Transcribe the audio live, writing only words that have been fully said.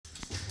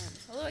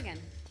again.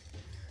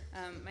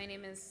 My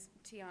name is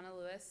Tiana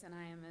Lewis, and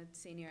I am a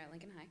senior at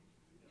Lincoln High.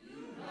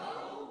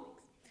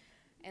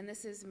 And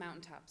this is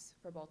Mountaintops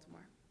for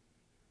Baltimore.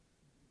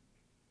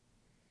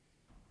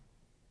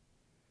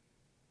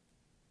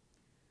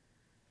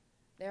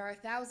 There are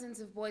thousands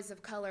of boys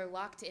of color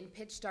locked in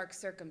pitch-dark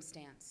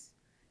circumstance,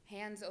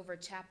 hands over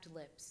chapped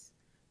lips.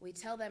 We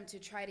tell them to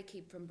try to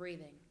keep from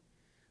breathing.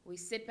 We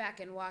sit back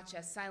and watch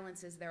as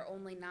silence is their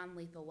only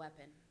non-lethal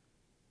weapon.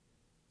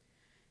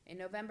 In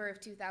November of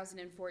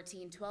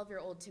 2014,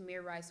 12-year-old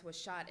Tamir Rice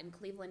was shot in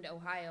Cleveland,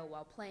 Ohio,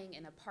 while playing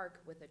in a park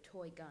with a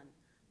toy gun.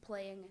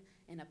 Playing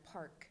in a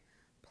park.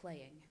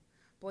 Playing.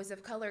 Boys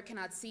of color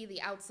cannot see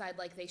the outside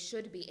like they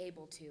should be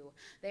able to.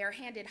 They are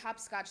handed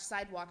hopscotch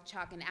sidewalk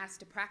chalk and asked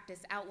to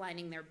practice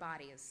outlining their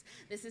bodies.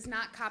 This is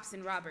not cops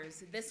and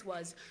robbers. This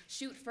was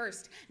shoot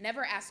first,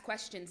 never ask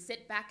questions,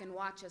 sit back and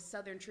watch as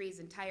southern trees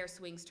and tire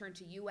swings turn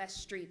to U.S.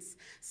 streets,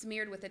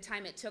 smeared with the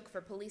time it took for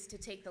police to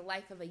take the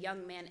life of a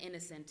young man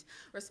innocent.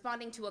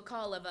 Responding to a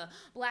call of a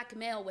black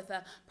male with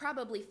a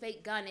probably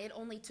fake gun, it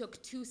only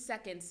took 2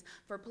 seconds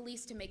for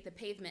police to make the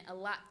pavement a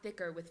lot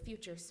thicker with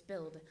future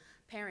spilled.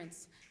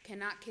 Parents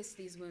cannot kiss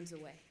these wounds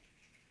away.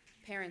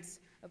 Parents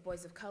of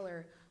boys of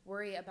color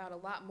worry about a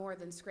lot more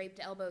than scraped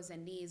elbows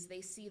and knees.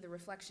 They see the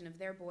reflection of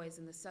their boys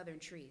in the southern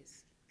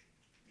trees.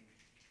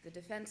 The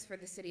defense for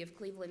the city of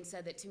Cleveland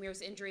said that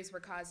Tamir's injuries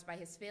were caused by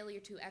his failure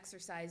to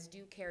exercise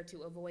due care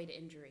to avoid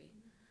injury.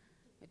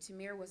 But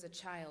Tamir was a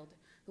child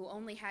who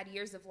only had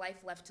years of life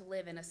left to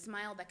live and a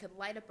smile that could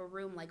light up a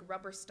room like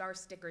rubber star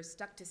stickers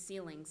stuck to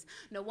ceilings.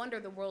 No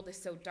wonder the world is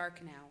so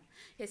dark now.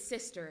 His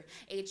sister,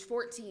 age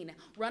 14,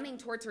 running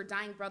towards her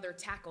dying brother,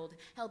 tackled,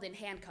 held in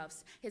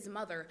handcuffs. His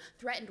mother,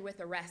 threatened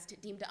with arrest,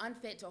 deemed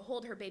unfit to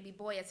hold her baby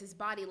boy as his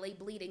body lay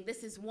bleeding.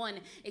 This is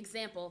one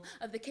example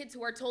of the kids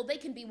who are told they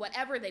can be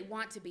whatever they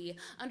want to be,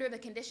 under the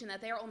condition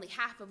that they are only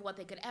half of what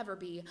they could ever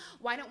be.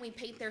 Why don't we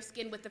paint their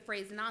skin with the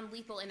phrase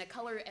non-lethal in a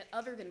color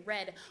other than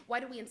red? Why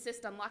do we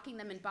insist on locking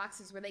them in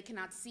boxes where they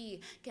cannot see,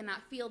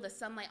 cannot feel the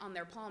sunlight on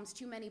their palms?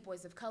 Too many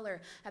boys of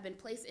color have been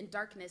placed in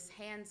darkness,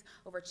 hands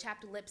over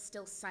chapped lips,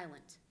 still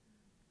silent.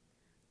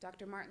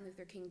 Dr. Martin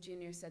Luther King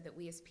Jr. said that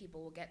we as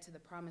people will get to the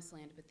promised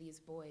land, but these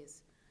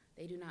boys,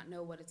 they do not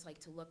know what it's like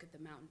to look at the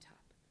mountaintop,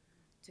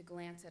 to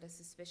glance at a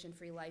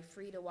suspicion-free life,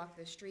 free to walk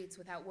the streets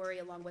without worry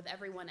along with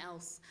everyone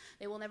else.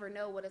 They will never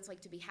know what it's like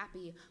to be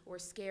happy or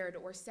scared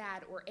or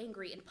sad or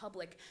angry in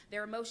public.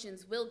 Their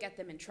emotions will get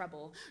them in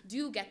trouble,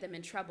 do get them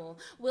in trouble,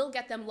 will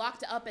get them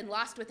locked up and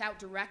lost without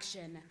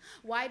direction.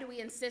 Why do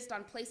we insist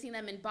on placing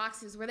them in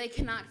boxes where they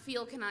cannot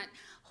feel, cannot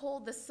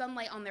hold the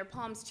sunlight on their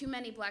palms? Too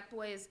many black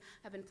boys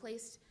have been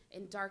placed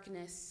in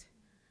darkness.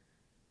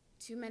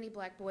 Too many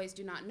black boys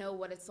do not know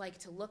what it's like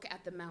to look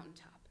at the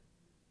mountaintop.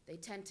 They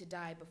tend to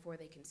die before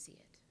they can see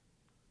it.